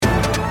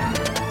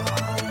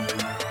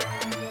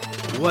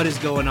What is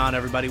going on,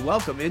 everybody?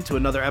 Welcome into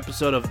another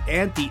episode of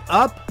Ante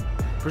Up,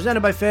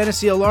 presented by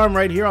Fantasy Alarm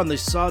right here on the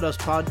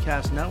Sawdust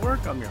Podcast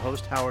Network. I'm your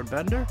host, Howard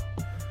Bender.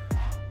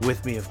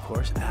 With me, of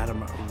course,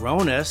 Adam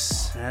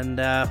Ronis.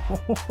 And,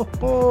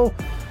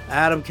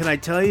 Adam, can I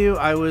tell you,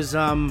 I was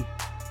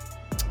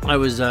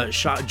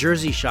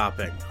jersey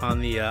shopping on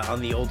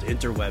the old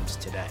interwebs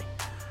today.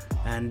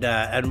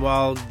 And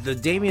while the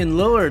Damian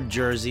Lillard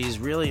jerseys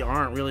really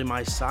aren't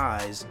my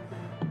size,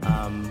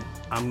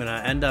 I'm going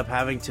to end up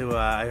having to,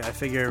 I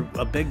figure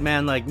a big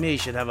man like me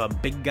should have a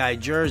big guy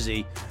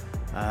jersey,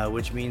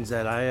 which means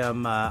that I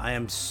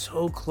am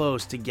so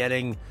close to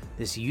getting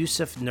this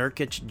Jusuf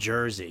Nurkic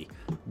jersey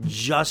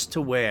just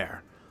to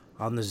wear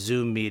on the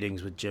Zoom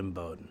meetings with Jim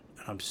Bowden.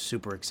 And I'm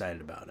super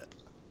excited about it.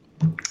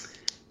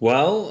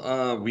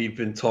 Well, we've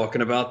been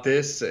talking about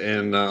this,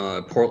 and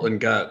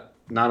Portland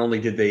not only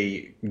did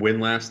they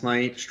win last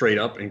night straight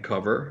up and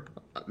cover,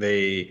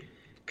 they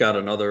got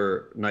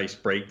another nice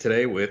break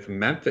today with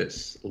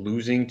Memphis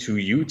losing to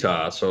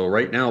Utah. So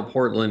right now,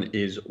 Portland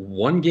is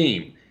one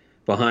game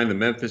behind the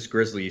Memphis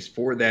Grizzlies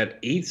for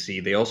that 8th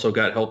seed. They also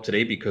got help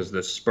today because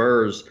the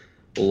Spurs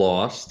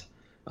lost.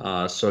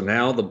 So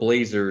now the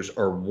Blazers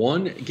are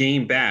one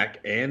game back,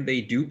 and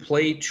they do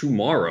play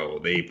tomorrow.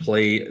 They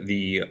play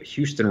the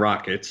Houston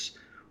Rockets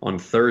on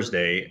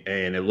Thursday,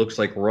 and it looks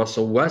like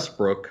Russell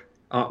Westbrook.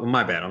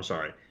 My bad. I'm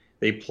sorry.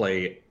 They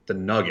play the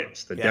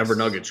Nuggets, the Denver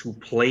Nuggets, who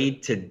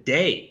played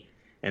today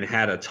and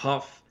had a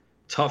tough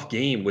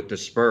game with the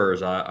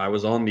Spurs. I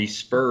was on the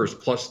Spurs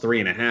plus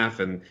 3.5,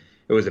 and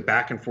it was a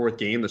back and forth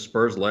game. The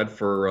Spurs led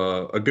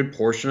for a good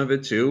portion of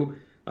it too,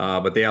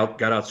 but they got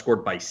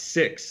outscored by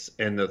 6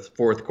 in the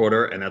fourth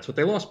quarter, and that's what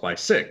they lost by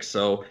 6.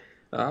 So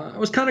I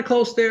was kind of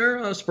close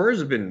there. Spurs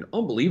have been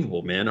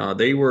unbelievable, man.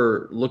 They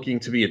were looking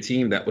to be a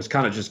team that was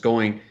kind of just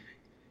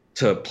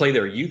to play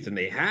their youth, and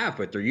they have,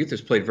 but their youth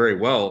has played very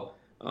well.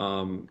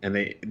 And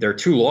their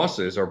 2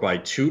 losses are by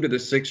 2 to the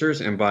Sixers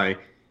and by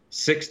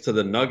 6 to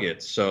the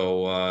Nuggets.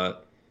 So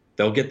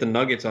they'll get the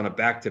Nuggets on a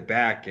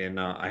back-to-back, and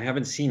I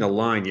haven't seen a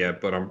line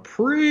yet, but I'm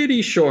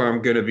pretty sure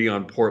I'm going to be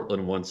on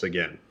Portland once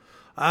again.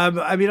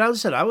 I mean, as I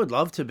said, I would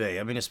love to be.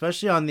 I mean,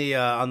 especially on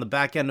the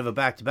back end of a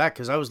back-to-back,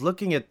 because I was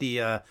looking at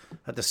the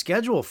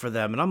schedule for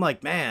them, and I'm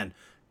like, man,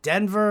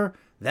 Denver,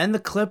 then the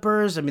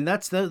Clippers. I mean,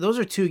 those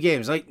are 2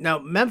 games. Like now,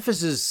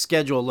 Memphis's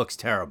schedule looks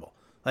terrible.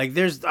 Like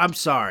I'm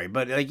sorry,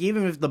 but like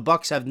even if the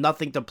Bucks have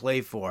nothing to play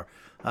for,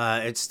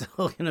 it's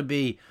still going to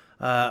be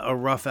a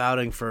rough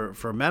outing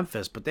for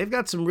Memphis. But they've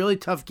got some really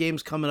tough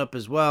games coming up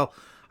as well.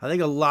 I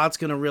think a lot's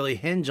going to really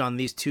hinge on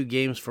these 2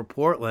 games for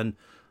Portland.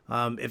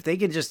 If they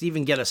could just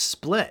even get a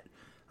split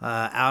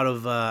out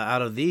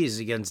of these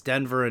against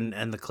Denver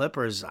and the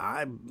Clippers,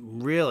 I'm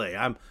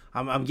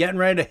getting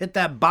ready to hit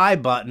that buy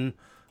button.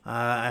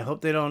 I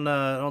hope they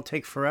don't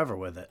take forever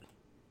with it.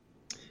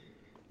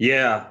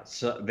 Yeah,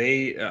 so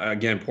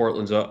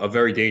Portland's a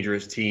very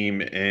dangerous team,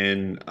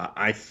 and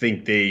I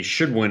think they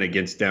should win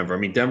against Denver. I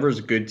mean, Denver's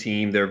a good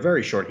team. They're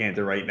very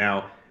shorthanded right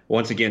now.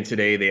 Once again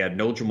today, they had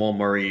no Jamal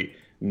Murray,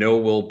 no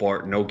Will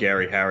Barton, no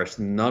Gary Harris.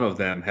 None of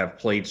them have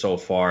played so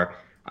far.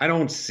 I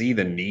don't see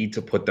the need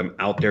to put them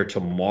out there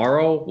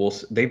tomorrow.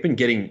 They've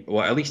been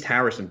at least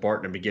Harris and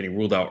Barton have been getting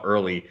ruled out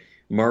early.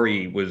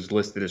 Murray was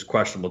listed as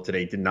questionable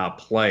today, did not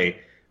play.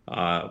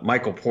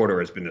 Michael Porter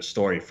has been the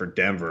story for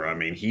Denver. I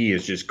mean, he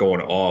is just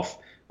going off.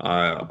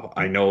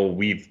 I know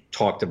we've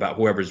talked about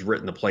whoever's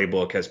written the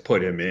playbook has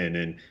put him in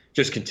and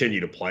just continue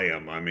to play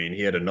him. I mean,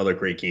 he had another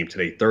great game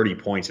today, 30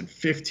 points and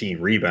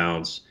 15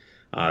 rebounds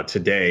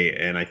today,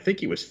 and I think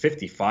he was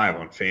 55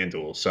 on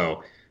FanDuel.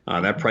 So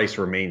that price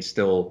remains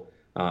still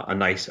a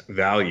nice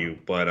value.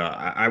 But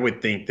I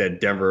would think that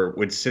Denver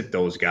would sit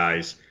those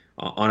guys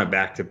on a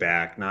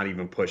back-to-back, not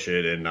even push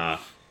it, and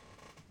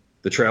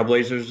the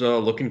Trailblazers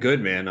looking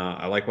good, man.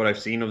 I like what I've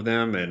seen of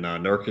them, and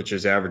Nurkic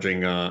is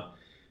averaging,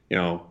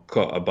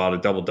 about a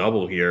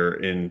double-double here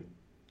in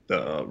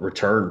the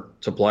return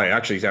to play.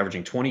 Actually, he's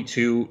averaging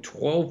 22,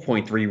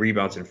 12.3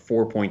 rebounds, and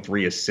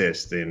 4.3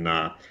 assists. And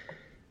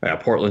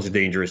Portland's a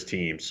dangerous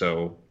team,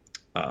 so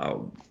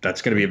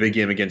that's going to be a big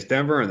game against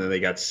Denver. And then they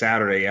got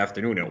Saturday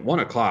afternoon at 1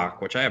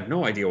 o'clock, which I have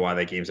no idea why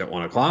that game's at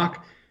 1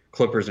 o'clock.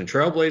 Clippers and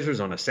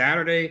Trailblazers on a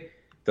Saturday.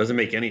 Doesn't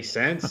make any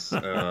sense.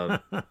 And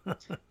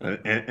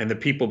the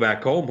people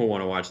back home who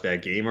want to watch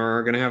that game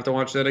are going to have to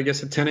watch that, I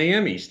guess, at 10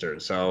 a.m. Eastern.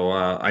 So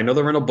I know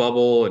they're in a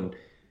bubble, and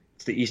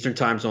it's the Eastern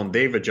time zone.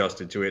 They've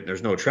adjusted to it, and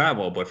there's no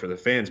travel. But for the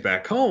fans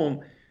back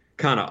home,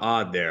 kind of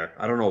odd there.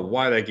 I don't know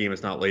why that game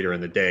is not later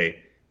in the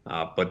day,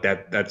 but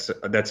that's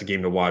a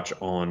game to watch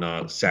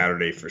on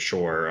Saturday for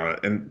sure.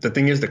 And the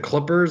thing is, the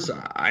Clippers,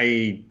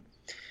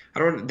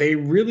 they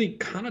really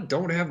kind of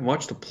don't have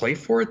much to play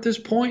for at this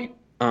point.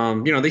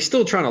 They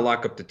still trying to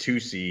lock up the 2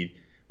 seed.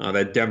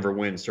 That Denver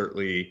win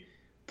certainly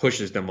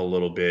pushes them a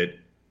little bit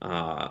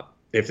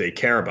if they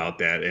care about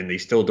that. And they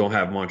still don't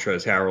have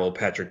Montrezl Harrell.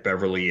 Patrick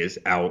Beverley is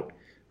out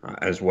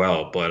as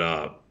well.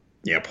 But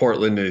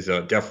Portland is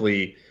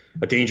definitely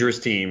a dangerous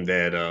team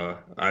that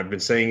I've been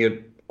saying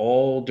it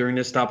all during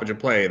this stoppage of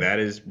play. That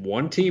is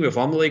one team. If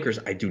I'm the Lakers,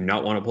 I do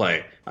not want to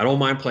play. I don't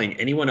mind playing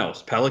anyone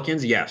else.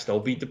 Pelicans, yes,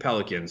 they'll beat the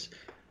Pelicans.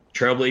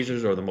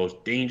 Trailblazers are the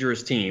most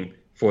dangerous team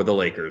for the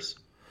Lakers.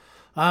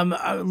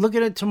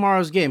 Looking at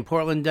tomorrow's game,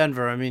 Portland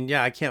Denver. I mean,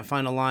 yeah, I can't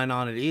find a line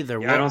on it either.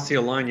 Yeah, I don't see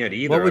a line yet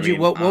either.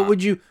 What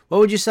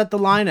would you set the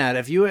line at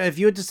if you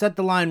had to set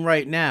the line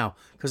right now?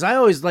 Because I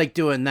always like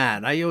doing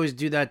that. I always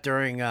do that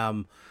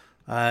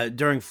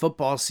during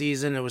football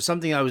season. It was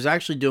something I was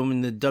actually doing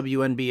in the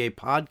WNBA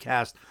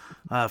podcast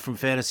from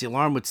Fantasy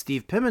Alarm with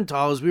Steve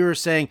Pimentel. As we were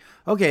saying,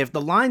 okay, if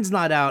the line's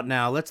not out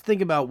now, let's think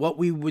about what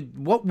we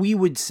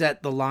would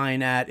set the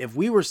line at if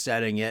we were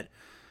setting it.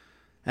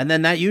 And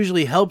then that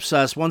usually helps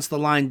us once the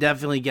line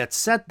definitely gets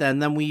set.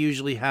 Then we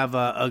usually have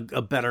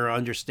a better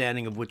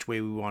understanding of which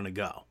way we want to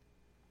go.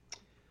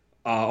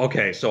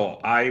 Okay, so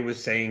I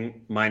was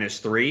saying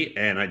 -3,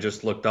 and I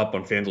just looked up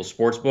on FanDuel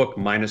Sportsbook,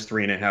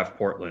 -3.5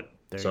 Portland.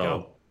 There you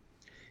go.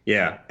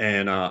 Yeah,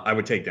 and I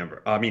would take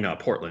Denver.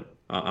 Portland.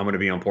 I'm going to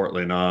be on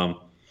Portland. I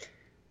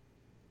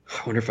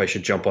wonder if I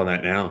should jump on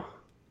that now.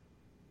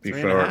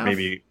 Before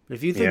maybe.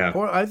 If you think, yeah.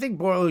 I think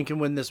Portland can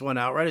win this one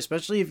outright,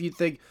 especially if you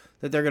think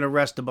that they're going to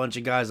rest a bunch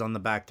of guys on the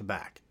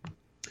back-to-back.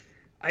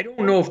 I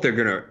don't know if they're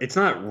going to. It's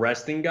not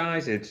resting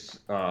guys. It's.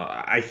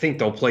 I think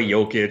they'll play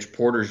Jokic.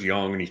 Porter's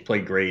young and he's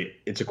played great.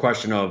 It's a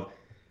question of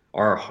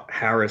are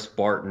Harris,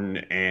 Barton,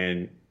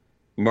 and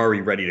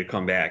Murray ready to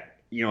come back?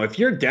 You know, if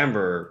you're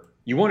Denver,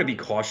 you want to be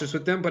cautious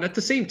with them, but at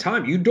the same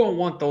time, you don't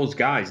want those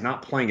guys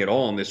not playing at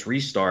all in this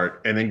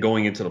restart and then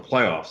going into the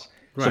playoffs.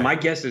 Right. So my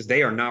guess is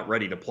they are not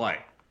ready to play,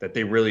 that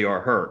they really are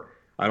hurt.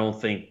 I don't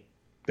think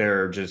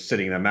they're just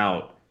sitting them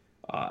out.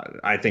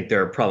 I think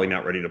they're probably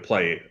not ready to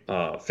play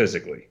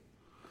physically.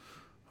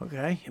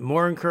 Okay,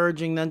 more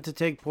encouraging than to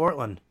take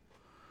Portland.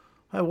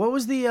 What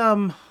was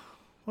the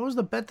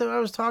bet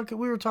that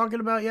we were talking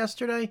about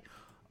yesterday?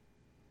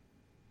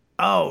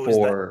 Oh, it was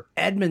the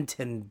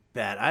Edmonton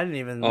bet. I didn't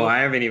even. I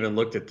haven't even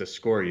looked at the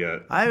score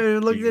yet. I haven't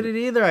even looked at it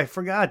either. I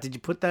forgot. Did you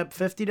put that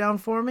 50 down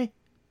for me?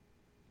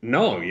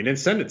 No, you didn't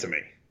send it to me.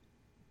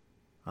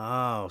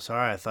 Oh,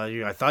 sorry. I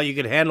thought you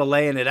could handle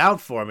laying it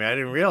out for me. I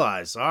didn't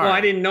realize. Sorry. Well,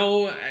 I didn't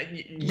know.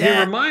 You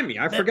remind me.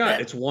 I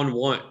forgot. It's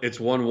 1-1. It's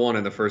 1-1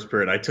 in the first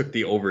period. I took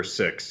the over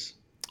 6.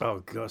 Oh,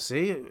 go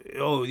see.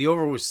 Oh, the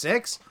over was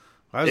 6.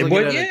 I was it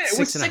looking was, at it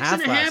was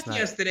 6.5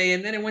 yesterday,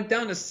 and then it went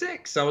down to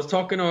 6. I was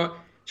talking to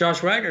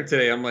Josh Wagner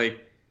today. I'm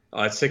like,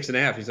 it's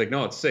 6.5. He's like,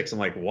 no, it's 6. I'm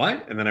like,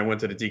 what? And then I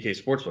went to the DK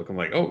Sportsbook. I'm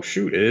like, oh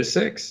shoot, it is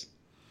 6.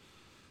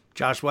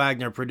 Josh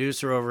Wagner,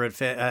 producer over at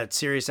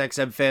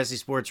SiriusXM Fantasy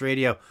Sports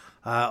Radio,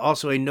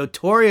 also a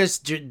notorious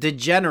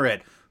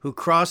degenerate who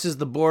crosses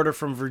the border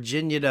from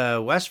Virginia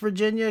to West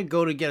Virginia,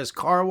 go to get his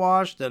car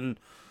washed and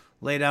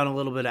lay down a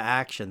little bit of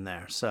action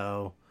there.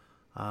 So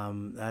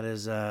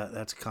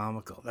that's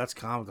comical. That's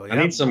comical. I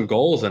need some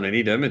goals, and I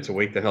need Emmett to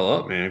wake the hell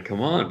up, man. Come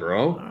on,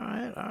 bro. All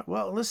right.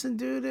 Well, listen,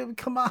 dude.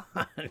 Come on.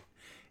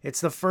 It's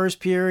the first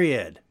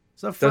period.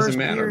 It's the first Doesn't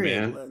matter,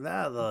 period. Man.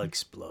 That'll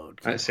explode.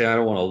 I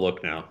don't want to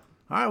look now.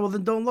 All right, well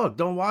then don't look,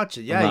 don't watch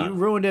it. Yeah, you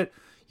ruined it.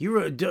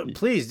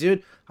 Please,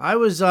 dude. I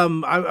was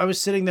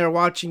sitting there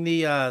watching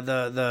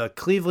the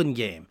Cleveland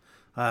game,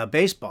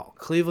 baseball.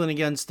 Cleveland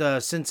against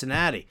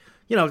Cincinnati.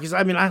 You know, because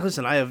I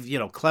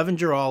have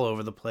Clevenger all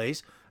over the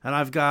place, and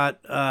I've got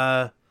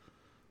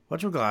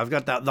I've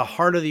got the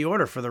heart of the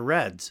order for the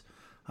Reds.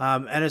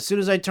 And as soon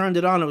as I turned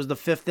it on, it was the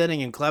 5th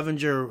inning, and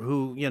Clevenger,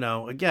 who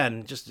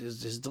again, just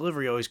his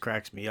delivery always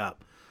cracks me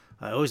up.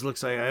 I always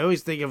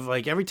think of,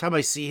 like, every time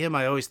I see him,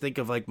 I always think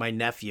of, like, my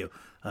nephew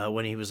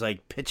when he was,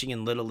 like, pitching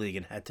in Little League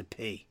and had to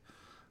pee.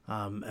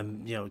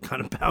 And kind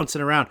of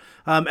bouncing around.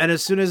 And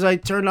as soon as I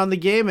turned on the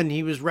game and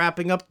he was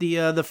wrapping up the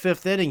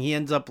 5th inning, he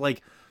ends up,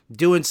 like,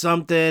 doing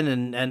something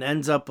and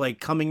ends up, like,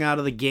 coming out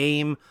of the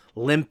game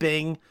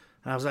limping.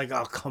 And I was like,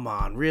 oh, come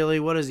on, really?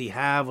 What does he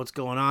have? What's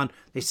going on?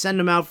 They send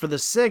him out for the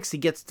 6th. He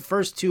gets the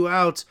first 2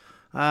 outs.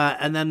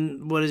 And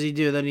then what does he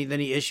do? Then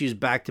he issues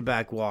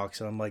back-to-back walks.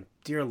 And I'm like,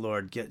 dear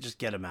Lord, just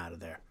get him out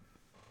of there.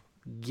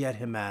 Get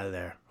him out of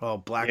there. Oh,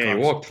 Blackhawks. Yeah,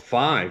 he walked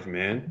 5,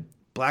 man.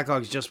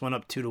 Blackhawks just went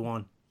up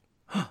 2-1.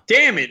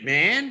 Damn it,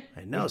 man.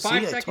 I know. See,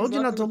 I told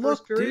you not to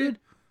look, dude.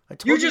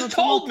 You just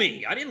told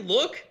me. I didn't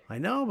look. I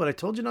know, but I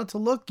told you not to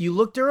look. You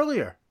looked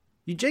earlier.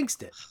 You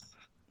jinxed it.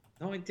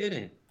 No, I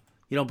didn't.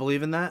 You don't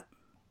believe in that?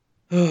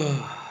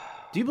 Do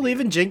you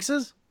believe in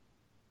jinxes?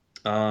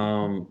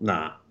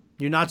 Nah.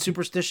 You're not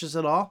superstitious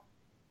at all?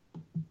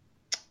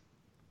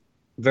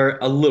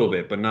 A little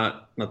bit, but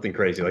nothing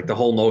crazy. Like the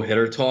whole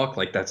no-hitter talk,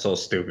 like that's so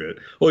stupid.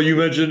 Oh, you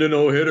mentioned a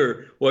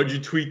no-hitter. Why'd you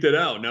tweet that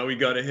out? Now we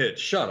got a hit.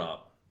 Shut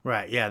up.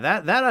 Right. Yeah.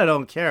 That I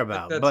don't care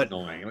about. That's but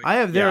annoying. Like, I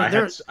have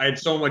I had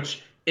so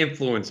much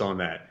influence on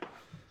that.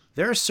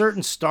 There are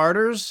certain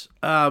starters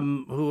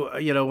who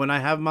when I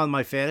have them on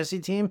my fantasy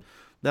team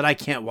that I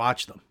can't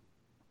watch them.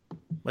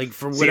 Like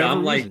for whatever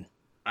reason.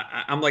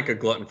 I'm like a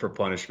glutton for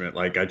punishment.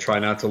 Like I try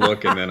not to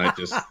look, and then I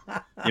just,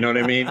 you know what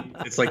I mean?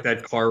 It's like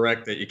that car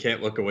wreck that you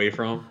can't look away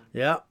from.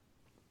 Yeah.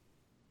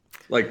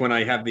 Like when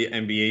I have the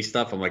NBA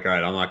stuff, I'm like, all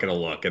right, I'm not gonna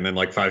look, and then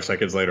like 5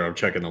 seconds later, I'm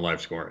checking the live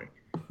scoring.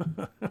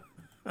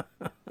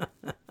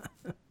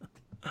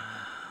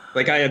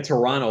 Like I had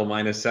Toronto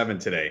 -7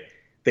 today.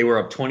 They were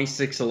up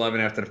 26-11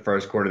 after the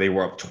first quarter. They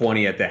were up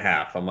 20 at the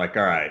half. I'm like,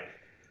 all right,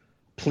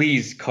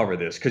 please cover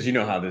this because you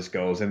know how this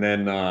goes. And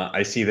then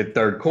I see the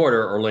third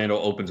quarter, Orlando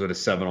opens with a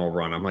 7-0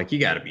 run. I'm like, you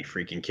got to be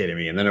freaking kidding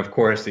me. And then, of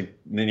course,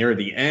 near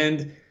the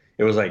end,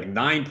 it was like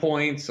 9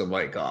 points. I'm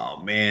like,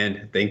 oh,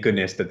 man, thank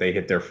goodness that they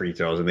hit their free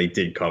throws and they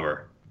did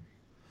cover.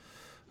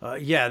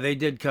 Yeah, they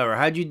did cover.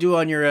 How'd you do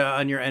on your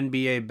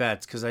NBA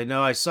bets? Because I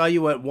know I saw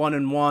you at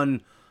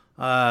 1-1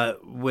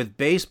 with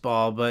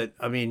baseball, but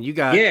I mean, you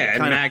got yeah,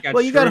 and I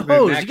got you got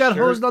hosed. You got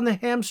hosed on the Yeah,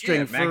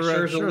 hamstring Max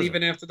for Scherzer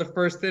leaving after the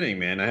first inning,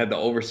 man. I had the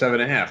over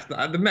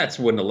 7.5. The Mets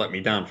wouldn't have let me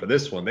down for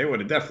this one. They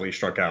would have definitely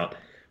struck out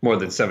more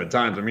than 7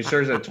 times. I mean,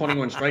 Scherzer had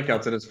 21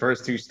 strikeouts in his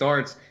first 2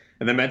 starts,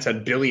 and the Mets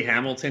had Billy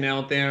Hamilton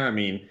out there. I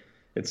mean,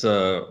 it's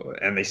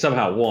and they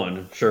somehow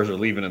won. Scherzer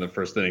leaving in the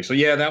first inning. So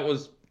yeah, that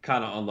was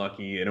kind of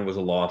unlucky, and it was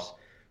a loss.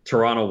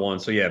 Toronto won.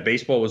 So yeah,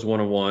 baseball was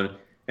 1-1,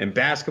 and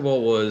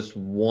basketball was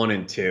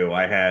 1-2.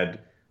 I had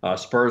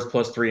Spurs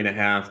plus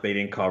 3.5. They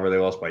didn't cover. They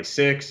lost by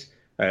 6.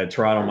 I had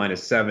Toronto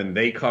 -7.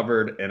 They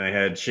covered, and I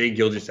had Shai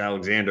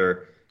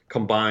Gilgeous-Alexander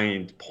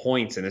combined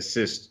points and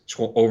assists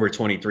over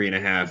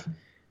 23.5,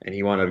 and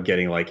he wound up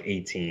getting like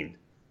 18.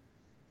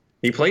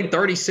 He played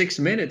 36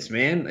 minutes,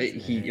 man.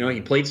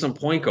 He played some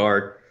point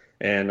guard,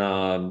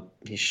 and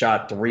he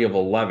shot 3 of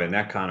 11.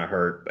 That kind of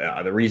hurt.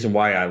 The reason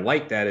why I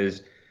like that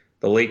is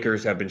the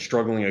Lakers have been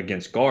struggling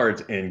against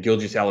guards, and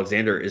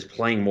Gilgeous-Alexander is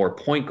playing more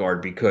point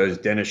guard because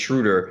Dennis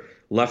Schroeder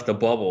left the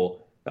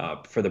bubble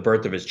for the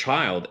birth of his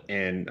child,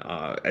 and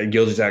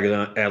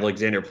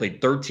Gilgeous-Alexander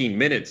played 13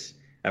 minutes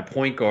at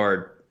point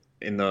guard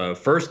in the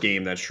first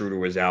game that Schroeder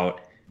was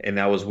out, and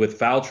that was with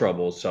foul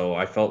trouble. So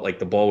I felt like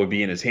the ball would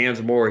be in his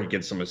hands more. He'd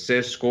get some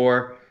assists,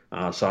 score.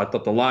 So I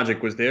thought the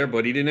logic was there,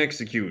 but he didn't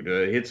execute.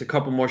 Hits a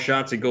couple more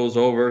shots, it goes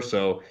over.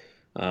 So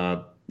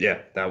yeah,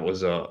 that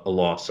was a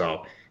loss.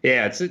 So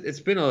yeah, it's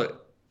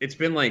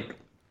been like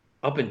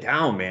up and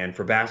down, man,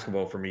 for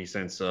basketball for me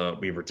since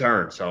we've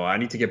returned. So I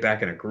need to get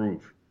back in a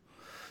groove.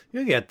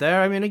 You get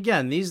there. I mean,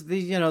 again, these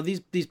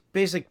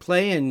basic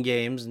play-in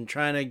games and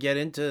trying to get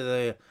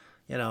into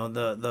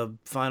the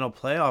final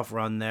playoff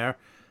run there.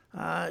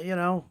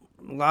 A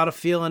lot of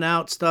feeling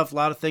out stuff, a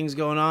lot of things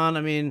going on.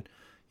 I mean,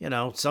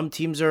 some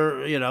teams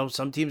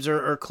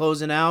are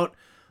closing out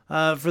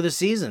for the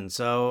season.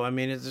 So I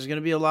mean, there's going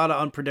to be a lot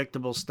of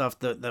unpredictable stuff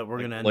that we're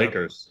going to end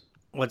Lakers. Up.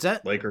 What's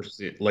that? Lakers,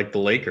 like the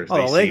Lakers.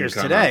 Oh, the Lakers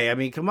today. I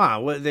mean, come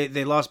on. What,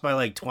 they lost by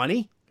like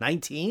 20,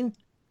 19?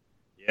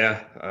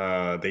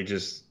 Yeah, they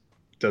just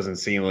doesn't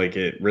seem like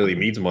it really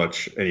means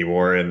much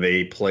anymore, and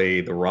they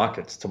play the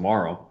Rockets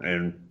tomorrow,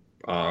 and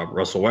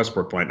Russell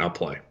Westbrook might not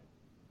play.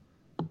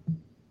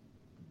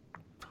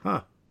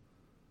 Huh.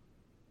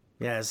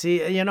 Yeah, see,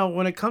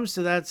 when it comes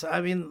to that,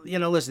 I mean,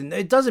 listen,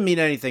 it doesn't mean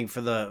anything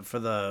for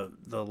the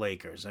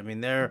Lakers. I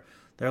mean, they're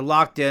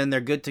locked in, they're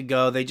good to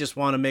go. They just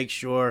want to make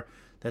sure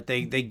that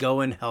they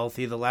go in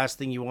healthy. The last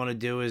thing you want to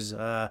do is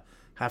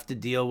have to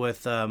deal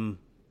with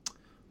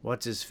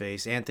what's his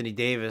face, Anthony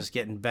Davis,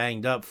 getting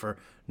banged up for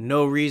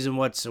no reason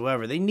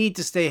whatsoever. They need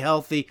to stay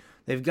healthy.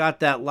 They've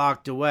got that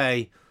locked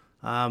away.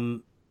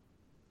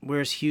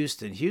 Where's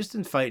Houston?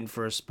 Houston fighting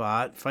for a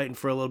spot, fighting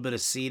for a little bit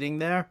of seeding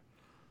there.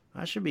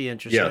 That should be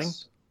interesting.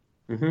 Yes.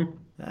 Mm-hmm.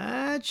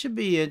 That should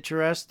be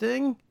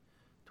interesting.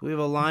 Do we have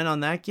a line on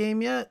that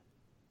game yet?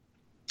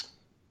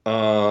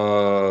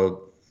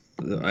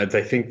 I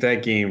think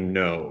that game,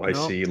 no. I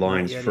see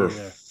lines for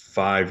either.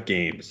 5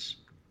 games.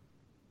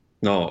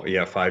 No,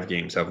 yeah, 5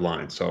 games have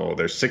lines. So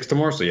there's 6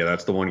 tomorrow. So yeah,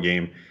 that's the one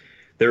game.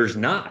 There's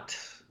not.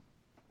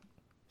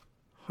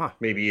 Huh.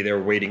 Maybe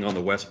they're waiting on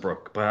the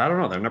Westbrook, but I don't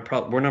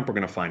know. We're not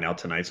going to find out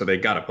tonight. So they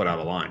got to put out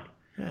a line.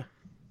 Yeah.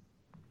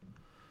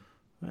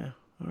 Yeah.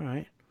 All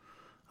right.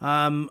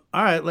 All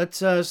right. Let's.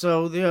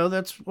 So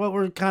that's what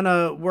we're kind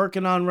of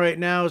working on right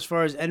now as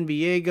far as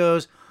NBA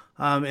goes.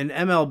 In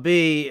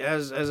MLB,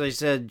 as I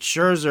said,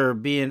 Scherzer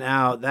being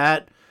out,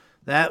 that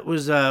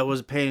was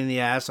a pain in the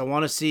ass. I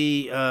want to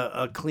see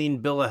a clean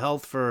bill of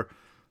health for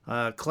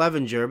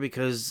Clevenger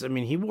because I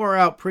mean he wore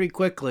out pretty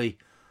quickly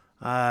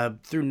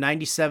through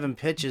 97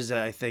 pitches.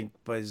 I think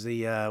was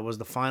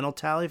the final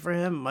tally for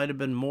him. Might have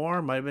been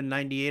more. Might have been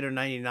 98 or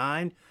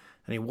 99,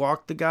 and he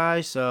walked the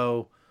guy.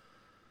 So.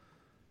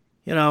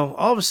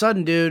 All of a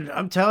sudden, dude,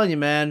 I'm telling you,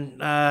 man,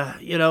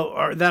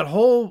 that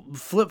whole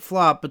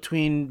flip-flop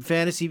between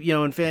fantasy,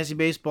 and fantasy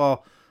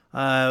baseball,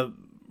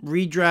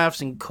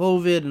 redrafts and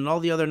COVID and all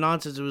the other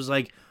nonsense, it was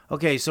like,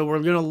 okay, so we're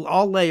going to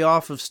all lay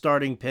off of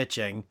starting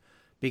pitching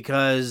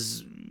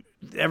because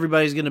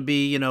everybody's going to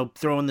be,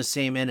 throwing the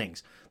same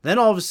innings. Then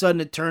all of a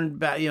sudden it turned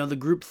back, the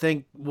group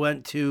think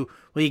went to,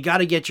 well, you got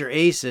to get your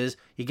aces.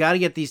 You got to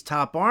get these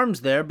top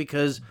arms there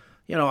because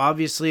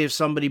obviously if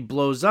somebody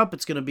blows up,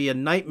 it's going to be a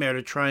nightmare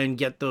to try and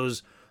get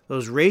those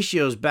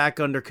ratios back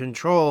under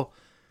control.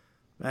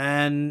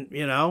 And,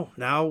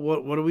 now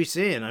what are we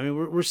seeing? I mean,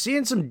 we're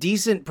seeing some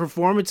decent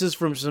performances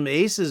from some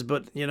aces,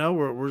 but,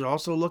 we're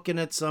also looking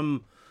at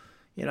some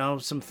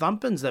some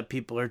thumpings that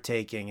people are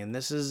taking. And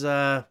this is,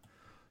 I'm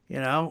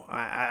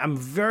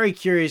very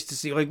curious to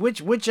see, like,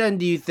 which end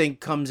do you think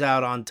comes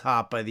out on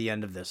top by the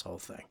end of this whole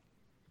thing?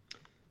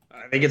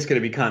 I think it's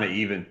going to be kind of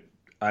even.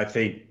 I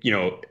think,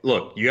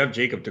 look, you have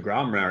Jacob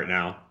deGrom right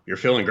now. You're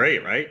feeling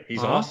great, right?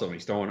 He's awesome.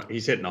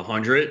 He's hitting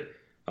 100.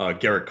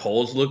 Garrett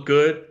Cole's looked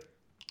good.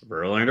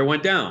 Verlander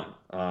went down.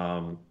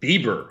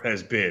 Bieber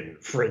has been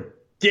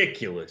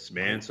ridiculous,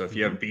 man. So if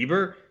you have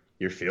Bieber,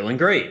 you're feeling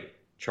great.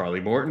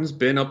 Charlie Morton's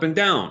been up and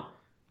down.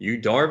 You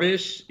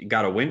Darvish, you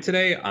got a win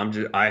today.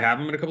 I have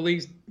him in a couple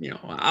leagues.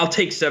 I'll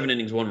take 7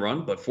 innings, 1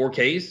 run, but 4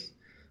 Ks.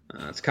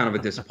 It's kind of a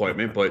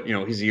disappointment, but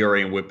his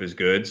ERA and WHIP is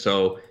good.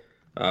 So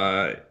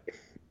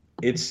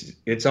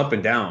it's up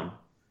and down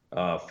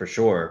for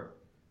sure.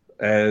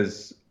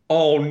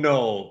 Oh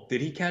no, did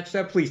he catch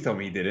that? Please tell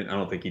me he didn't. I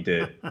don't think he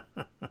did.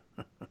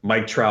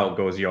 Mike Trout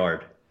goes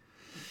yard.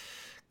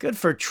 Good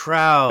for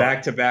Trout.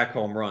 Back-to-back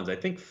home runs. I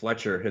think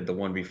Fletcher hit the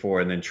one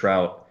before, and then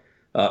Trout.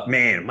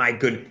 Man, my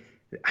good.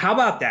 How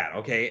about that?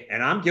 Okay,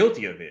 and I'm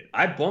guilty of it.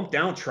 I bumped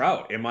down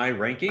Trout in my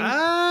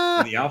rankings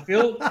in the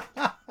outfield.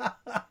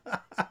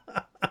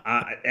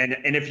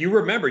 And if you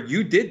remember,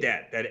 you did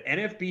that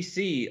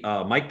NFBC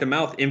Mike the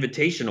Mouth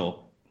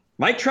Invitational.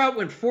 Mike Trout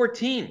went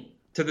 14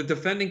 to the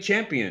defending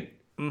champion.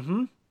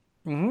 Mm-hmm.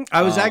 Mm-hmm.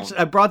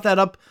 I brought that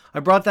up. I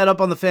brought that up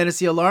on the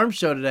Fantasy Alarm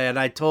Show today, and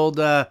I told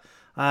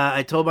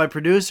my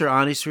producer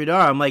Ani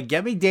Sridhar, I'm like,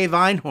 get me Dave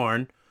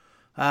Einhorn,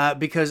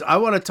 because I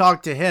want to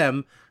talk to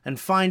him and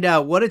find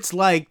out what it's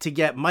like to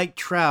get Mike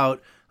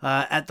Trout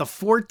at the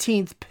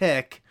 14th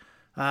pick.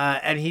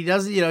 And he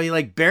doesn't, he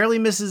like barely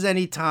misses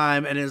any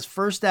time. And his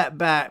first at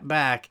bat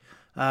back,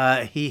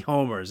 he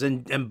homers.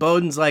 And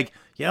Bowden's like,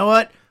 you know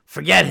what?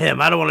 Forget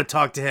him. I don't want to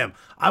talk to him.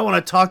 I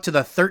want to talk to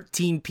the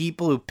 13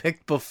 people who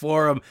picked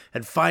before him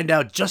and find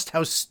out just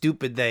how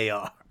stupid they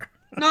are.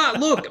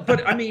 Look,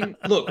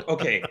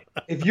 okay.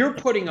 If you're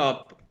putting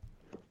up,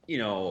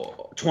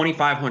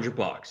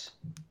 $2,500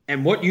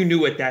 and what you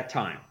knew at that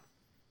time,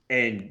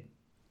 and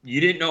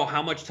you didn't know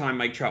how much time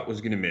Mike Trout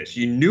was going to miss,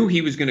 you knew he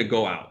was going to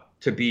go out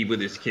to be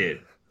with his kid.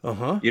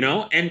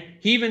 And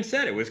he even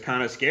said it was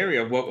kind of scary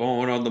of what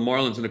went on the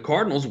Marlins and the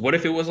Cardinals. What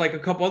if it was like a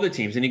couple other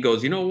teams? And he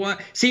goes, you know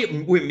what? See,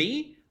 with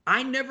me,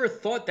 I never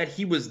thought that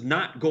he was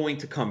not going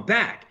to come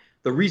back.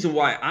 The reason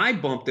why I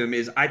bumped him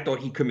is I thought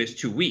he could miss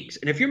 2 weeks.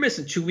 And if you're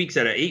missing 2 weeks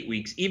out of 8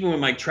 weeks, even with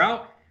Mike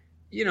Trout,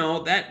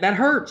 that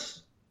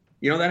hurts.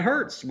 That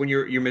hurts when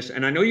you're missing.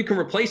 And I know you can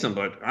replace him,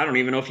 but I don't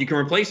even know if you can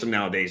replace him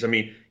nowadays. I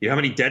mean, you know how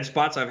many dead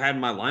spots I've had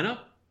in my lineup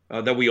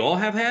that we all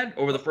have had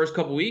over the first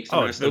couple weeks?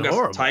 Oh, it's been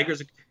horrible.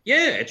 Tigers.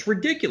 Yeah, it's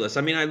ridiculous.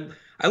 I mean,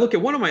 I look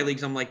at one of my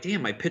leagues, I'm like,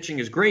 damn, my pitching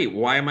is great.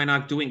 Why am I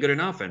not doing good in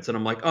offense? And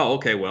I'm like, oh,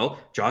 okay, well,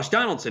 Josh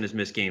Donaldson has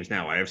missed games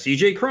now. I have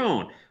CJ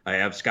Cron. I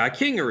have Scott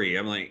Kingery.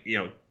 I'm like,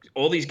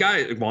 all these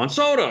guys, Juan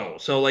Soto.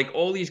 So, like,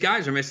 all these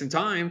guys are missing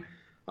time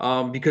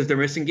because they're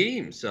missing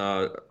games.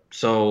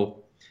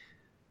 So,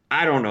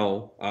 I don't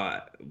know.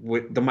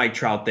 With the Mike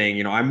Trout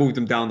thing, I moved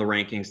him down the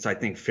rankings to, I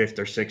think, 5th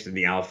or 6th in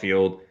the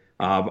outfield.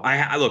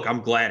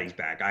 I'm glad he's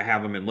back. I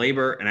have him in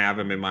labor and I have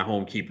him in my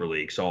home keeper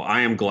league. So I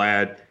am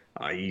glad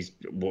he's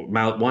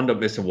wound up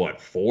missing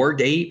 4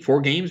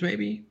 games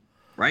maybe,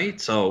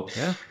 right? So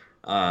yeah,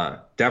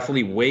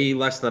 definitely way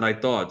less than I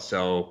thought.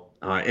 So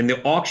in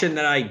the auction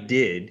that I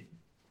did,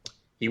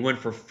 he went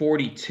for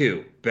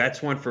 42.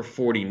 Betts went for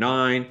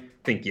 49. I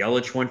think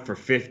Yelich went for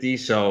 50.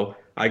 So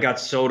I got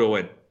Soto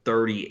at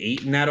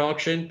 38 in that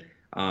auction.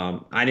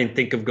 I didn't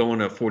think of going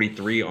to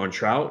 43 on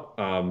Trout.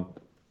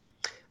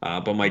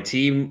 But my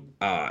team,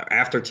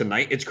 after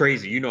tonight, it's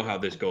crazy. You know how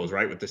this goes,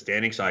 right, with the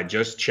standings. So I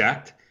just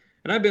checked,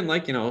 and I've been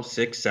like, 6th,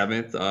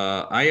 7th.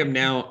 I am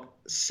now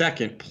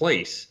 2nd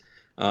place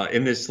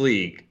in this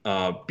league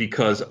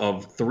because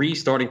of 3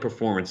 starting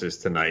performances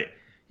tonight.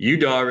 Yu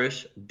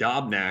Darvish,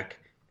 Dobnak,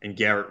 and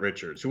Garrett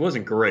Richards, who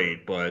wasn't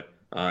great, but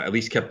at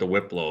least kept the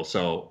whip low.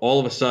 So all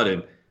of a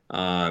sudden,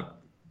 I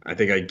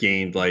think I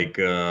gained like,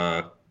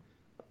 oh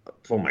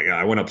my God,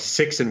 I went up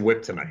 6 in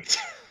whip tonight.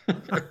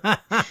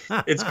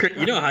 It's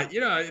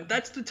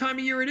that's the time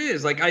of year it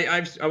is. Like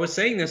I was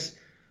saying this,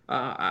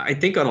 I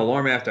think on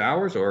Alarm After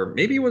Hours, or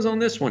maybe it was on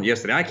this one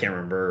yesterday. I can't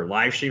remember.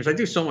 Live streams. I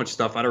do so much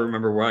stuff. I don't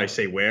remember where I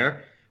say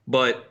where.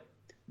 But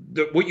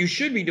what you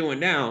should be doing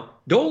now,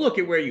 don't look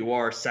at where you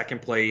are,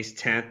 2nd place,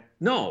 10th.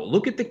 No,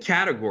 look at the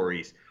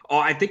categories. Oh,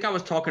 I think I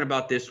was talking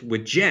about this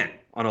with Jen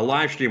on a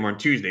live stream on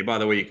Tuesday. By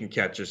the way, you can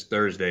catch us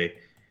Thursday,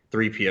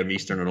 3 p.m.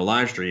 Eastern on a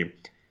live stream.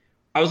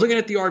 I was looking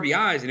at the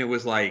RBIs, and it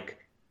was like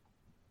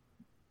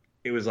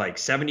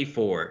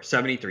 74,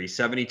 73,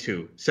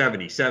 72,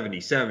 70, 70,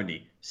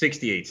 70,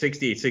 68,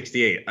 68,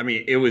 68. I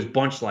mean, it was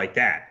bunched like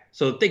that.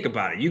 So think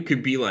about it. You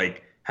could be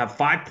like, have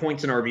 5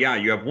 points in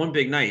RBI. You have one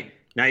big night.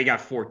 Now you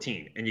got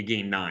 14 and you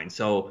gain 9.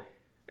 So,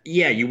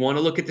 yeah, you want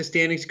to look at the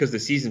standings because the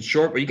season's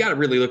short, but you got to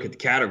really look at the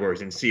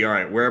categories and see, all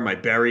right, where am I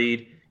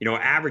buried?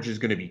 Average is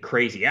going to be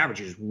crazy.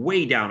 Average is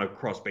way down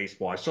across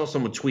baseball. I saw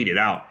someone tweet it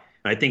out.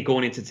 And I think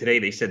going into today,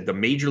 they said the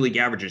major league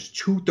average is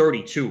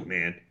 232,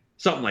 man.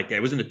 Something like that.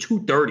 It was in the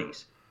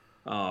 230s.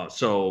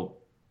 So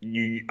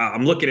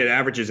I'm looking at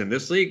averages in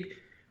this league.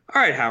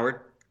 All right,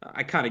 Howard,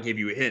 I kind of gave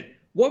you a hint.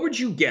 What would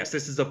you guess?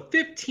 This is a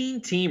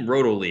 15-team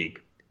Roto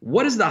League.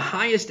 What is the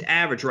highest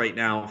average right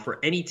now for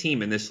any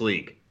team in this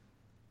league?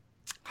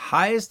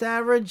 Highest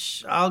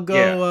average? I'll go.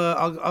 Yeah.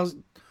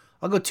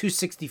 I'll go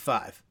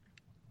 265.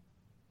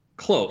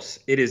 Close.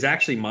 It is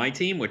actually my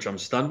team, which I'm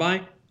stunned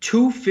by.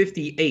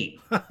 258.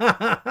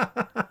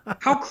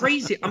 How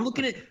crazy. I'm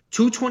looking at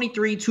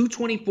 223,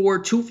 224,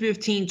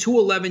 215,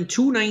 211,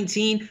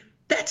 219.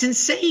 That's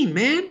insane,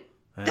 man.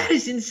 That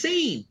is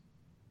insane.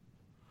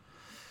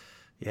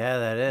 Yeah,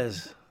 that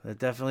is. That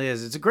definitely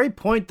is. It's a great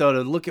point, though,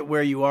 to look at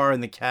where you are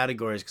in the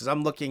categories, because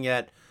I'm looking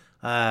at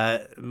my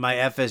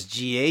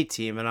FSGA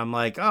team, and I'm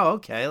like, oh,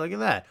 okay, look at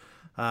that.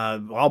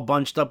 All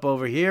bunched up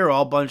over here,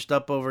 all bunched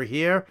up over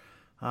here.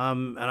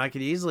 And I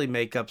could easily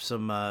make up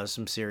some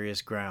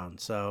serious ground.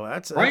 So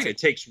that's right. It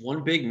takes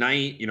one big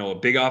night, a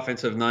big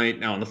offensive night.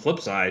 Now, on the flip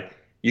side,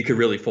 you could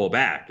really fall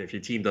back. If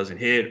your team doesn't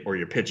hit or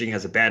your pitching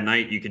has a bad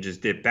night, you could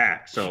just dip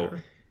back. So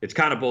sure. It's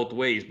kind of both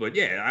ways. But,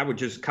 yeah, I would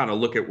just kind of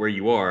look at where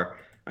you are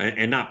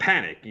and not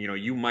panic.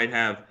 You might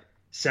have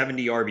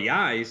 70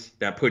 RBIs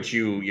that puts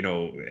you,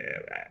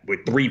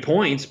 with 3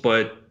 points,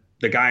 but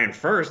the guy in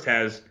first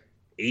has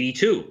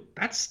 82.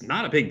 That's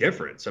not a big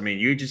difference. I mean,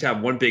 you just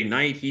have one big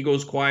night, he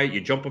goes quiet,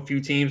 you jump a few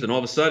teams, and all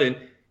of a sudden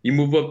you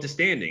move up the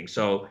standing.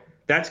 So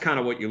that's kind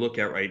of what you look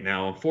at right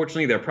now.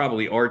 Unfortunately, there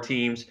probably are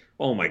teams.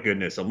 Oh my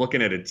goodness, I'm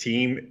looking at a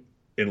team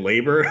in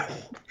labor.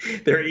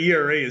 Their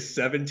ERA is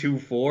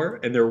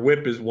 7.24 and their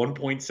WHIP is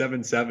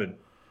 1.77.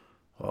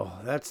 Oh,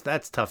 that's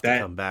tough to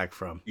come back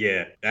from.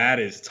 Yeah, that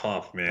is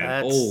tough,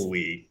 man.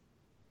 Holy.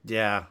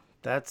 Yeah,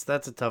 that's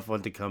a tough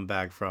one to come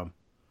back from.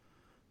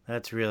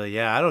 That's really,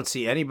 yeah. I don't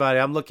see anybody.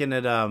 I'm looking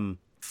at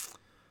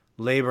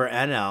Labor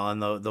NL,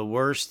 and the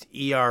worst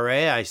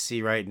ERA I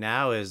see right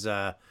now is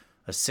a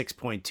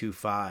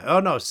 6.25.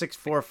 Oh no,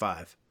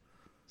 6.45.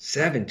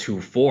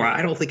 7.24.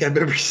 I don't think I've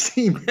ever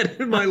seen that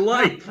in my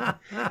life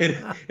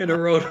in a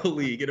Roto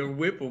League, in a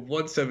WHIP of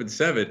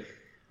 1.77.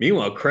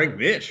 Meanwhile, Craig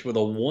Mitch with a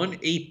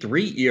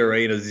 1.83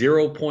 ERA and a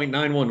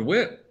 0.91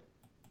 WHIP.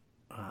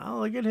 Oh,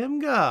 look at him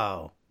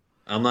go.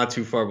 I'm not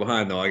too far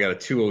behind, though. I got a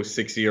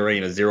 2.06 ERA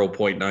and a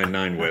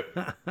 0.99 WHIP.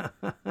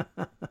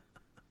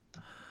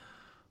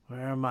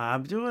 Where am I?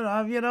 I'm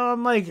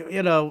like,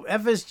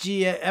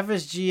 FSGA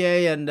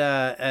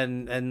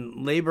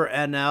and Labor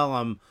NL.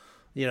 I'm,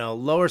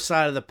 lower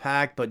side of the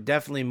pack, but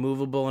definitely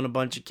movable in a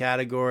bunch of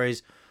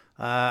categories.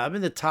 I'm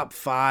in the top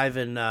 5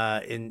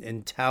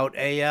 in Tout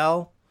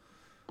AL.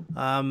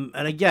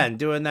 And again,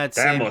 doing that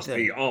same thing. That must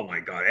be, oh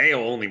my God, AL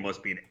only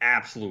must be an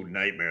absolute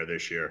nightmare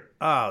this year.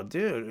 Oh,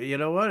 dude, you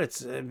know what?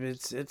 It's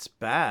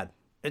bad.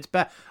 It's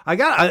bad. I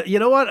got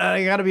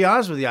to be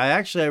honest with you.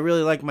 I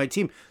really like my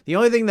team. The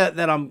only thing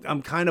that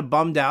I'm kind of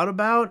bummed out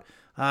about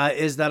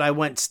is that I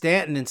went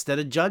Stanton instead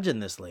of Judge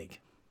in this league.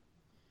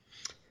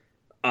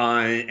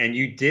 And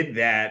you did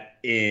that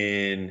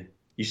you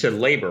said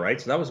Labor, right?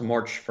 So that was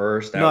March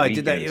 1st. No, I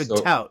did that.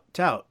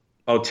 Tout.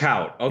 Oh,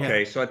 Tout. Okay,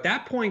 yeah. So at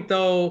that point,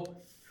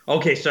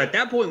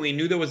 we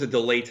knew there was a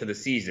delay to the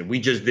season. We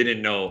just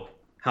didn't know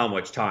how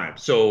much time.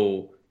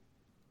 So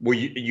were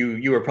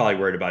you were probably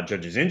worried about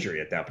Judge's injury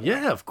at that point.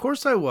 Yeah, of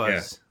course I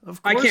was. Yeah.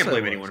 Of course I can't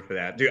blame anyone for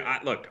that. Dude,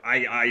 I'm going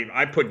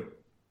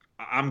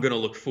to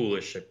look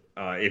foolish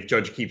if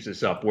Judge keeps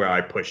this up where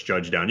I push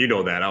Judge down. You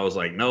know that. I was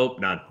like,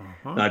 nope, not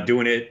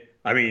doing it.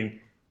 I mean,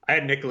 I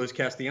had Nicholas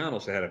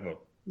Castellanos ahead of him.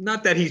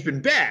 Not that he's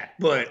been bad,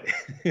 but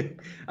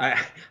I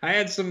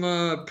had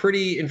some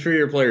pretty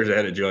inferior players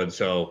ahead of Judge.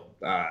 So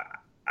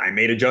I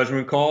made a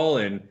judgment call,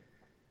 and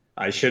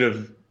I should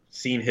have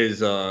seen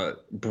his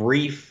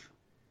brief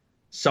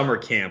summer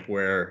camp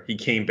where he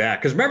came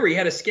back. Because remember, he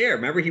had a scare.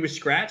 Remember, he was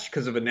scratched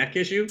because of a neck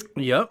issue?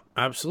 Yep,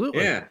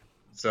 absolutely. Yeah,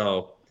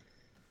 so.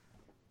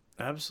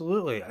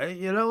 Absolutely.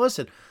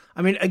 Listen,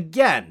 I mean,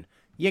 again,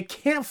 you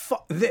can't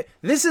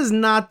this is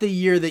not the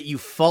year that you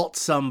fault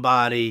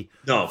somebody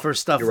for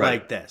stuff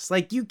like this.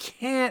 Like, you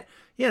can't,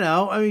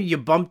 you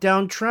bump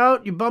down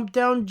Trout, you bump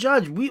down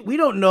Judge. We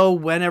don't know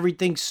when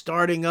everything's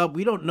starting up.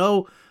 We don't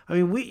know. I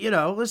mean,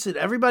 listen,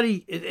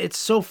 everybody, it's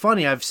so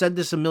funny. I've said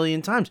this a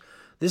million times.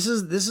 This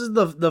is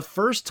the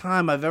first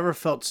time I've ever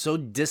felt so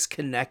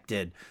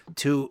disconnected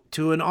to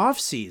an off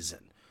season.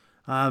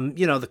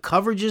 The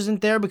coverage isn't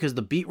there because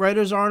the beat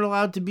writers aren't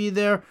allowed to be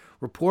there.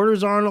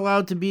 Reporters aren't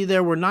allowed to be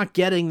there. We're not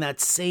getting that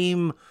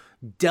same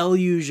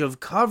deluge of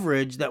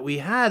coverage that we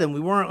had, and we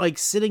weren't like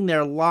sitting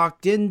there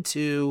locked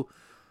into,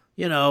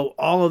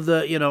 all of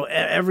the,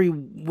 every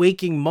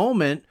waking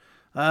moment,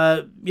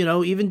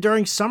 even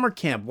during summer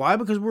camp. Why?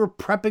 Because we were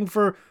prepping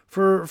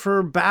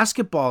for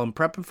basketball and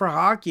prepping for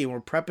hockey, and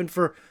we're prepping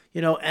for,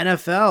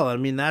 NFL. I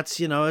mean,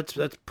 that's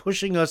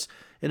pushing us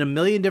in a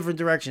million different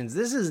directions.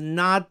 This is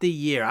not the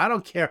year. I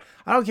don't care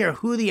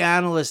who the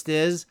analyst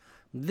is.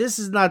 This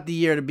is not the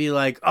year to be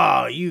like,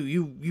 oh,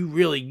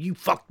 you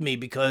fucked me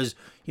because,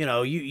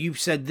 you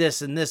said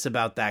this and this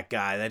about that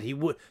guy, that he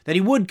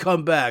would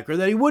come back or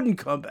that he wouldn't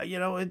come back.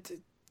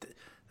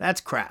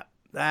 That's crap.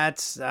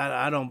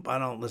 I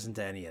don't listen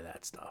to any of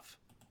that stuff.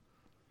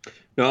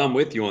 No, I'm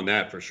with you on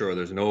that for sure.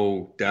 There's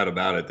no doubt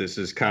about it. This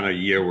is kind of a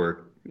year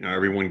where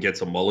everyone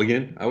gets a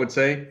mulligan, I would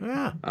say.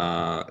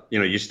 Yeah.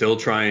 You still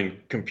try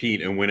and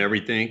compete and win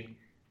everything,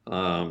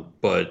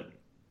 but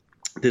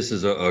this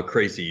is a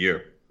crazy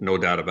year, no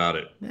doubt about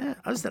it. Yeah,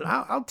 I said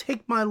I'll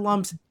take my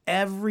lumps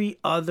every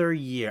other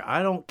year.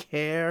 I don't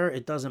care.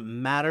 It doesn't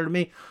matter to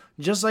me.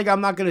 Just like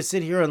I'm not going to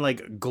sit here and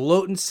like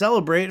gloat and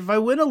celebrate if I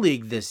win a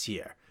league this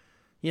year.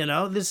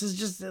 This is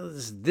just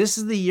this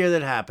is the year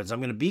that happens. I'm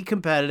going to be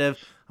competitive.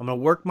 I'm going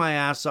to work my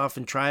ass off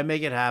and try and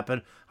make it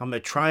happen. I'm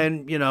going to try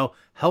and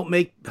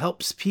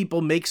helps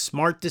people make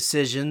smart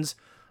decisions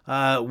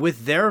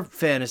with their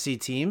fantasy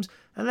teams,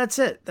 and that's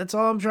it. That's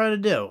all I'm trying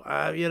to do.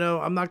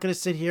 I'm not going to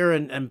sit here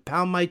and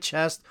pound my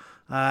chest,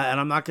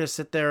 and I'm not going to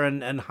sit there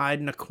and hide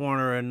in a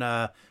corner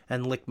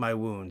and lick my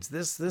wounds.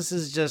 This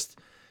is just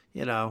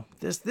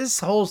this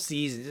whole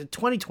season.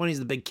 2020 is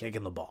the big kick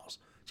in the balls.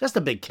 Just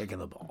a big kick in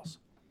the balls.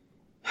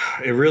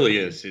 It really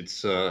is.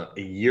 It's a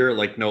year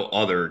like no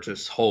other.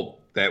 Just hope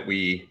that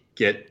we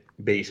get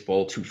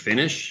baseball to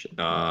finish.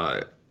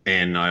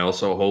 And I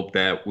also hope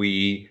that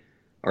we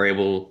are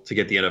able to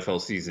get the NFL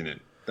season in.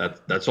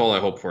 That's all I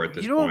hope for at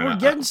this point. We're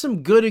getting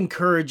some good,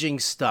 encouraging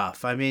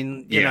stuff. I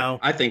mean,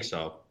 I think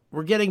so.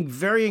 We're getting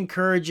very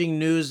encouraging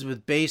news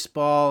with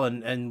baseball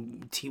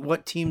and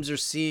what teams are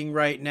seeing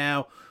right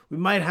now. We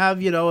might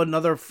have,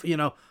 another,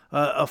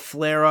 a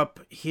flare up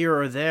here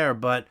or there,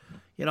 but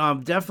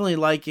I'm definitely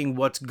liking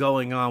what's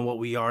going on, what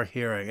we are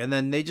hearing. And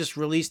then they just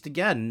released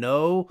again,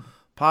 no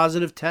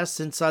positive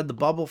tests inside the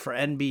bubble for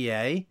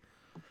NBA.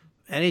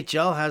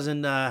 NHL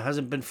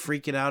hasn't been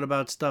freaking out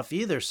about stuff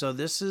either. So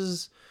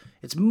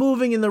it's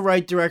moving in the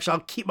right direction. I'll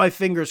keep my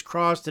fingers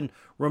crossed and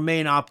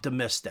remain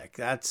optimistic.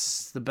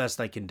 That's the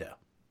best I can do.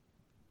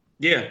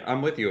 Yeah,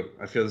 I'm with you.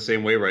 I feel the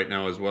same way right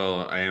now as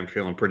well. I am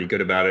feeling pretty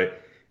good about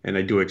it, and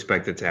I do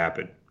expect it to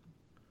happen.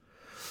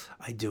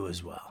 I do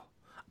as well.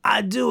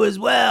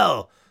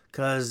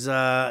 Because,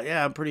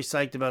 I'm pretty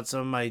psyched about some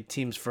of my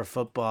teams for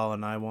football,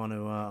 and I want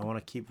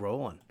to keep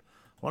rolling.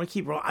 I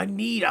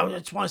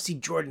just want to see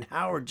Jordan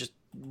Howard just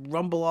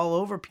rumble all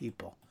over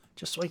people,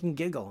 just so I can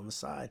giggle on the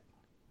side.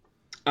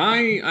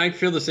 I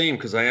feel the same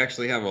because I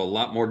actually have a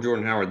lot more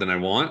Jordan Howard than I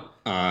want.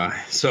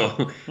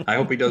 So I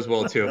hope he does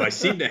well too. I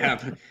seem to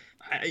have,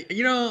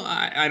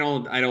 I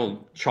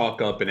don't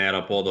chalk up and add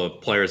up all the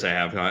players I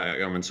have.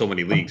 I'm in so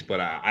many leagues,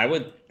 but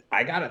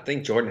I gotta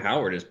think Jordan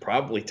Howard is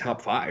probably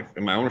top 5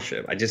 in my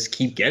ownership. I just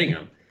keep getting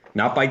him,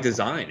 not by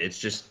design. It's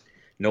just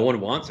no one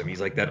wants him.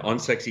 He's like that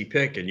unsexy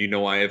pick, and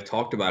I have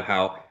talked about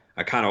how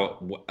I kind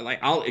of like.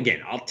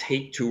 I'll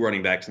take 2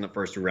 running backs in the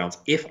first 2 rounds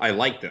if I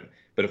like them.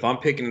 But if I'm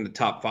picking in the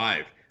top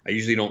 5, I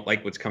usually don't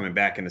like what's coming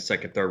back in the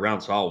second, third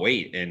round, so I'll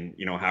wait. And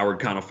Howard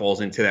kind of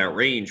falls into that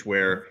range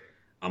where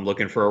I'm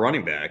looking for a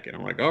running back, and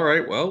I'm like, all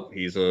right, well,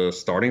 he's a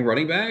starting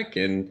running back,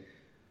 and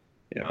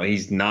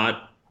he's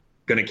not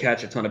going to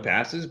catch a ton of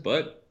passes,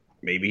 but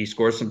maybe he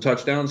scores some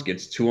touchdowns,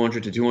 gets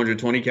 200 to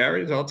 220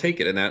 carries. I'll take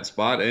it in that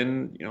spot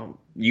and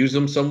use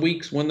them some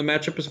weeks when the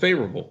matchup is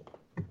favorable.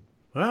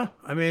 Well,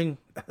 I mean,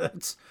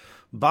 that's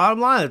bottom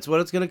line. That's what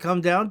it's going to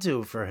come down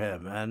to for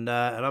him, and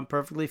I'm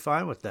perfectly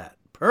fine with that.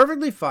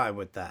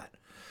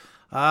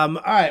 All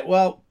right,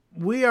 well,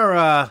 we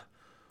are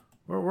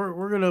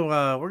we're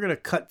gonna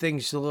cut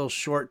things a little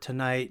short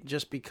tonight,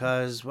 just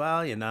because,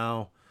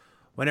 well,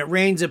 when it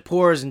rains, it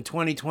pours, and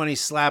 2020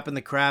 slapping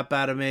the crap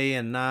out of me,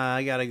 and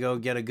I got to go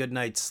get a good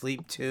night's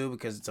sleep, too,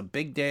 because it's a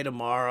big day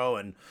tomorrow.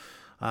 And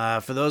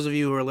for those of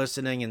you who are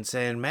listening and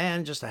saying,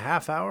 man, just a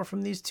half hour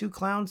from these 2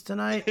 clowns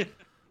tonight,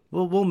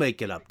 we'll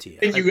make it up to you.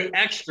 And you get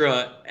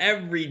extra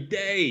every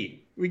day.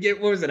 We get,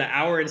 what was it, an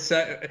hour and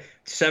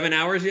 7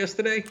 hours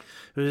yesterday?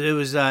 It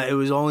was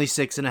only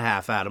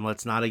 6.5, Adam.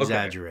 Let's not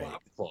exaggerate. Okay. Wow,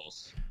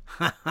 close.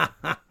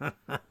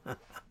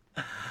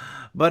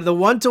 But the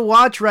one to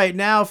watch right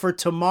now for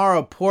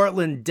tomorrow,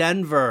 Portland,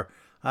 Denver.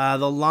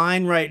 The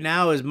line right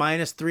now is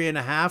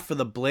 -3.5 for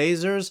the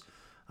Blazers.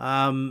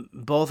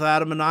 Both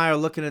Adam and I are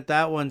looking at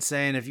that one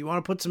saying, if you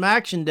want to put some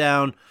action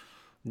down,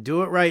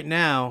 do it right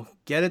now.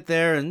 Get it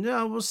there, and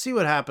we'll see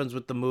what happens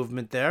with the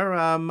movement there.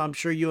 I'm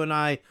sure you and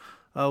I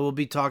will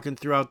be talking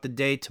throughout the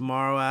day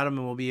tomorrow, Adam,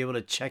 and we'll be able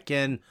to check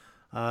in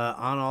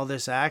on all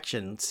this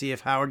action. See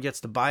if Howard gets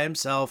to buy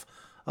himself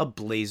a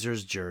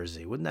Blazers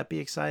jersey. Wouldn't that be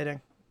exciting?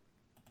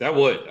 I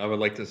would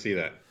like to see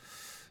that.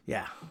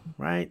 Yeah,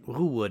 right?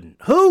 Who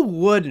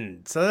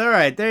wouldn't? So, all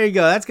right, there you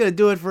go. That's going to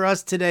do it for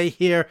us today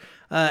here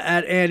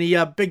at Ante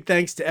Up. Big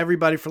thanks to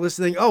everybody for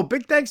listening. Oh,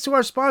 big thanks to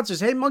our sponsors.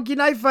 Hey, Monkey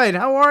Knife Fight,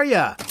 how are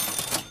ya?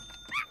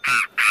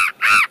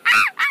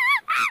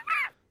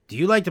 Do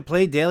you like to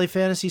play daily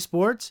fantasy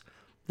sports?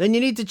 Then you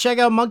need to check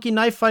out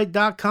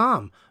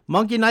monkeyknifefight.com.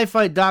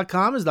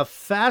 monkeyknifefight.com is the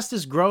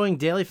fastest growing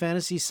daily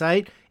fantasy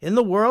site in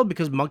the world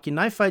because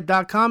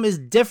monkeyknifefight.com is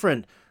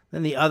different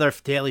than the other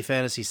daily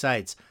fantasy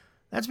sites.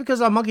 That's because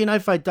on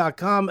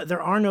monkeyknifefight.com,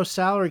 there are no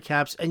salary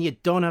caps and you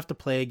don't have to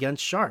play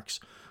against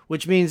sharks,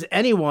 which means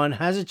anyone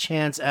has a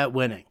chance at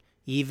winning.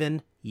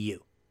 Even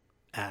you,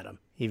 Adam,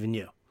 even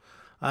you.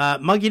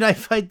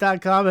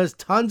 MonkeyKnifeFight.com has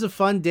tons of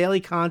fun daily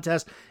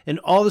contests in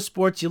all the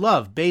sports you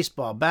love.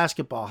 Baseball,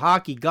 basketball,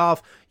 hockey,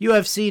 golf,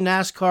 UFC,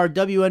 NASCAR,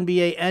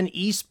 WNBA, and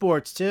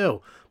esports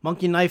too.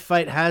 Monkey Knife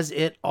Fight has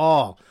it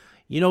all.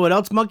 You know what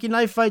else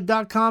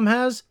MonkeyKnifeFight.com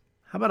has?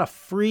 How about a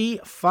free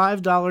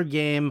 $5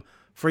 game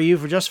for you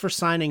for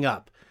signing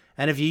up?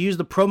 And if you use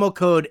the promo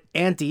code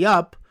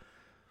ANTEUP,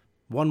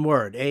 one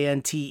word,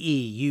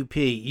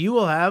 ANTEUP, you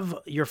will have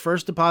your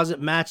first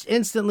deposit matched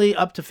instantly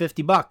up to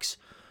 $50.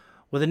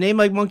 With a name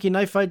like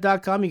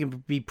MonkeyKnifeFight.com, you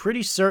can be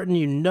pretty certain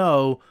you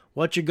know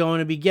what you're going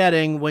to be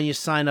getting when you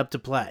sign up to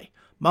play.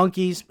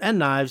 Monkeys and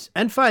knives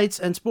and fights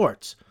and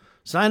sports.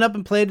 Sign up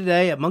and play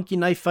today at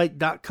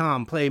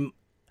MonkeyKnifeFight.com. Play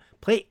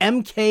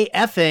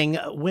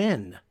MKFing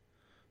win.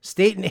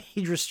 State and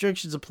age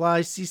restrictions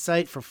apply. See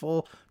site for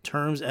full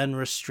terms and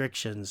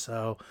restrictions.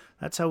 So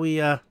that's how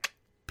we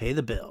pay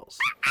the bills.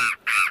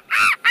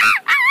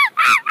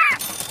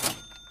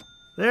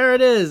 There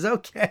it is.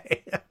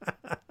 Okay.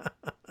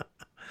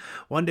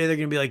 One day they're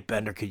gonna be like,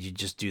 Bender, could you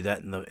just do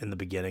that in the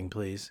beginning,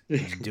 please?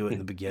 Could you do it in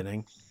the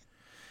beginning?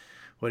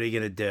 What are you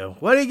gonna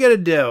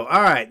do?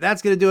 All right,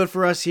 that's gonna do it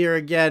for us here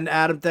again.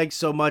 Adam, thanks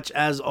so much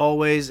as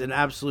always. An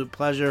absolute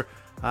pleasure.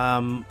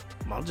 I'll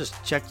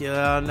just check you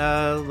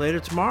on later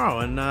tomorrow,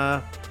 and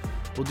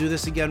we'll do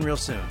this again real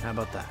soon. How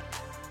about that?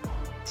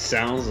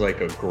 Sounds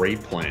like a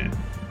great plan.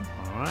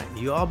 All right,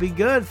 you all be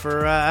good.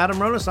 For Adam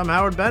Ronis, I'm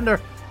Howard Bender.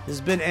 This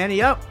has been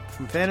Annie Up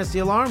from Fantasy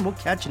Alarm. We'll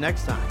catch you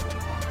next time.